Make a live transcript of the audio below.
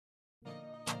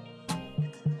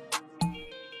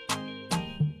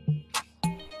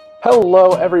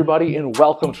Hello everybody and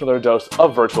welcome to another dose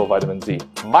of Virtual Vitamin Z.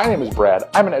 My name is Brad,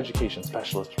 I'm an education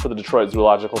specialist for the Detroit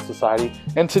Zoological Society,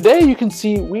 and today you can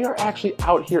see we are actually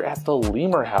out here at the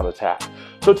lemur habitat.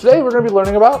 So today we're going to be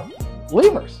learning about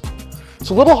lemurs. It's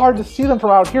a little hard to see them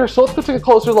from out here, so let's go take a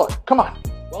closer look. Come on.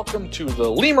 Welcome to the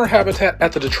lemur habitat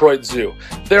at the Detroit Zoo.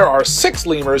 There are 6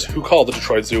 lemurs who call the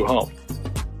Detroit Zoo home.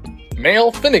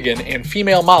 Male Finnegan and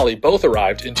female Molly both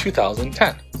arrived in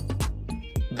 2010.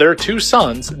 Their 2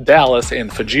 sons, Dallas and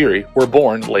Fajiri, were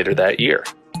born later that year.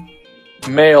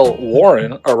 Male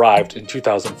Warren arrived in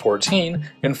 2014,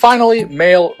 and finally,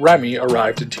 male Remy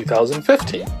arrived in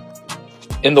 2015.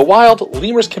 In the wild,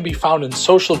 lemurs can be found in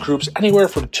social groups anywhere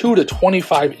from 2 to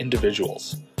 25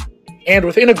 individuals. And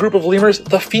within a group of lemurs,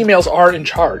 the females are in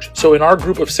charge. So in our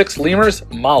group of 6 lemurs,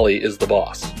 Molly is the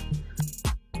boss.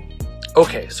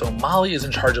 Okay, so Molly is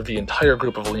in charge of the entire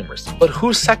group of lemurs, but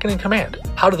who's second in command?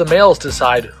 How do the males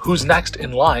decide who's next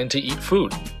in line to eat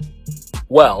food?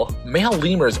 Well, male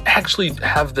lemurs actually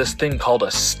have this thing called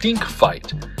a stink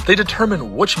fight. They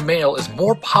determine which male is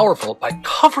more powerful by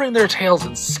covering their tails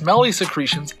in smelly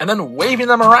secretions and then waving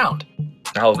them around.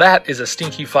 Now that is a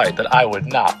stinky fight that I would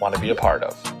not want to be a part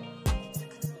of.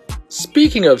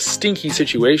 Speaking of stinky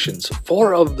situations,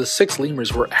 4 of the 6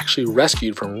 lemurs were actually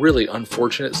rescued from really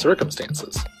unfortunate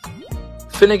circumstances.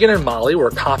 Finnegan and Molly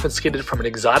were confiscated from an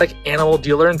exotic animal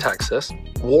dealer in Texas,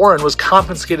 Warren was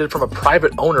confiscated from a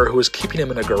private owner who was keeping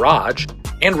him in a garage,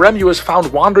 and Remy was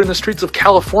found wandering the streets of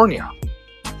California.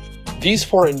 These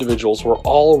 4 individuals were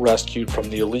all rescued from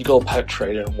the illegal pet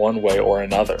trade in one way or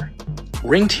another.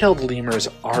 Ring-tailed lemurs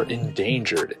are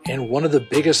endangered, and one of the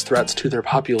biggest threats to their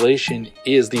population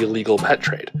is the illegal pet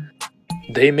trade.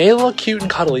 They may look cute and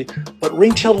cuddly, but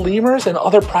ring-tailed lemurs and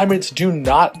other primates do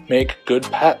not make good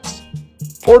pets.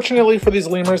 Fortunately for these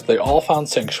lemurs, they all found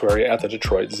sanctuary at the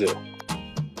Detroit Zoo.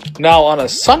 Now, on a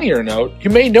sunnier note,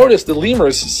 you may notice the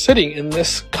lemurs sitting in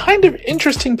this kind of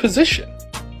interesting position.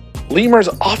 Lemurs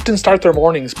often start their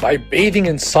mornings by bathing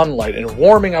in sunlight and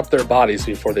warming up their bodies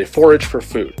before they forage for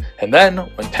food. And then,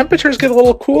 when temperatures get a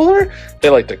little cooler, they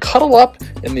like to cuddle up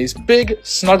in these big,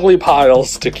 snuggly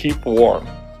piles to keep warm.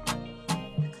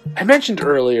 I mentioned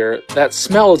earlier that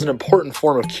smell is an important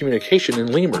form of communication in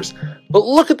lemurs, but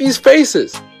look at these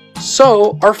faces!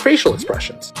 So are facial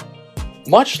expressions.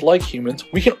 Much like humans,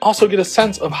 we can also get a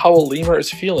sense of how a lemur is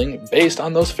feeling based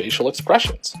on those facial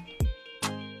expressions.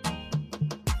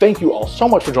 Thank you all so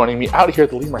much for joining me out here at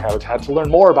the lemur habitat to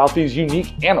learn more about these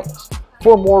unique animals.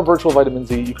 For more Virtual Vitamin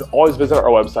Z, you can always visit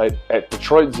our website at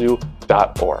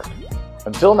detroitzoo.org.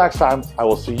 Until next time, I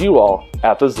will see you all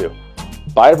at the zoo.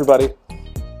 Bye everybody.